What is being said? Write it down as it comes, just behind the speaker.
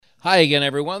Hi again,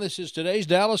 everyone. This is today's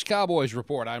Dallas Cowboys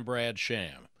Report. I'm Brad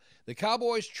Sham. The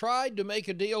Cowboys tried to make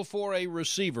a deal for a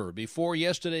receiver before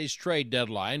yesterday's trade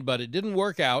deadline, but it didn't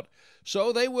work out,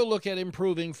 so they will look at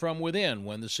improving from within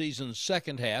when the season's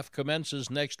second half commences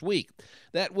next week.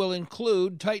 That will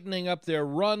include tightening up their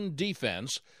run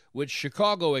defense, which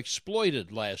Chicago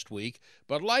exploited last week,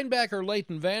 but linebacker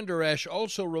Leighton Vander Esch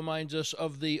also reminds us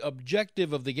of the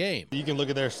objective of the game. You can look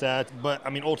at their stats, but,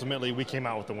 ultimately we came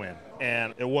out with the win,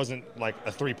 and it wasn't like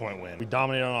a three-point win. We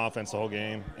dominated on offense the whole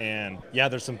game, and,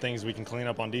 there's some things we can clean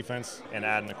up on defense, and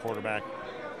adding a quarterback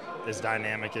as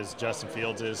dynamic as Justin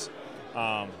Fields is.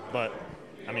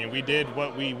 We did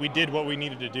what we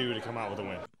needed to do to come out with a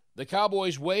win. The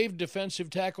Cowboys waived defensive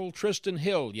tackle Tristan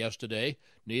Hill yesterday,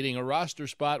 needing a roster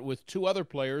spot with two other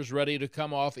players ready to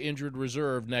come off injured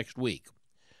reserve next week.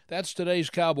 That's today's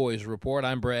Cowboys Report.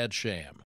 I'm Brad Sham.